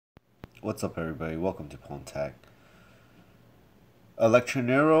What's up, everybody? Welcome to Tech.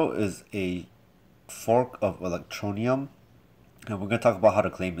 Electronero is a fork of Electroneum, and we're going to talk about how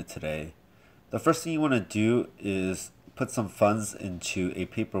to claim it today. The first thing you want to do is put some funds into a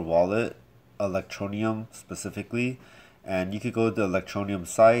paper wallet, Electroneum specifically, and you could go to the Electroneum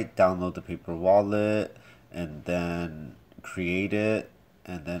site, download the paper wallet, and then create it,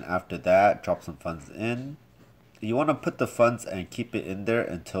 and then after that, drop some funds in. You want to put the funds and keep it in there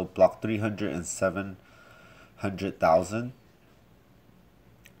until block 307,000,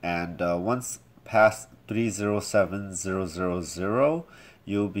 and once past 307,000,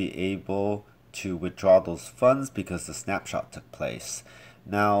 you'll be able to withdraw those funds because the snapshot took place.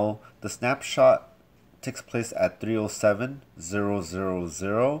 Now the snapshot takes place at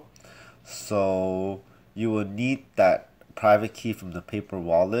 307,000, so you will need that private key from the paper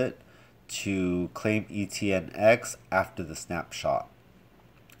wallet to claim ETNX after the snapshot.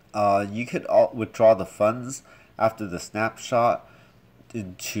 You could withdraw the funds after the snapshot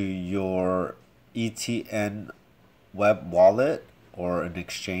into your ETN web wallet or an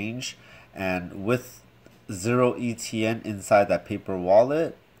exchange, and with 0 ETN inside that paper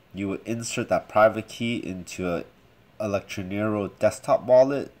wallet, you would insert that private key into a Electronero desktop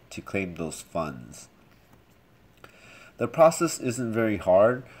wallet to claim those funds. The process isn't very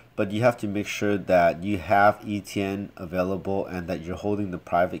hard, but you have to make sure that you have ETN available and that you're holding the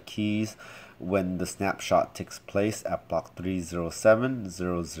private keys when the snapshot takes place at block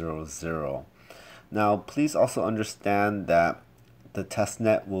 307,000. Now, please also understand that the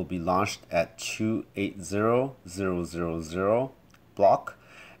testnet will be launched at 280,000 block,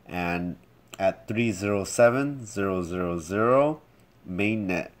 and at 307,000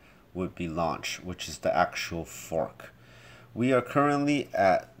 MainNet would be launched, which is the actual fork. We are currently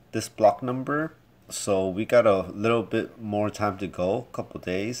at this block number, so we got a little bit more time to go, a couple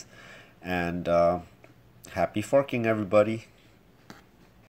days, and happy forking, everybody.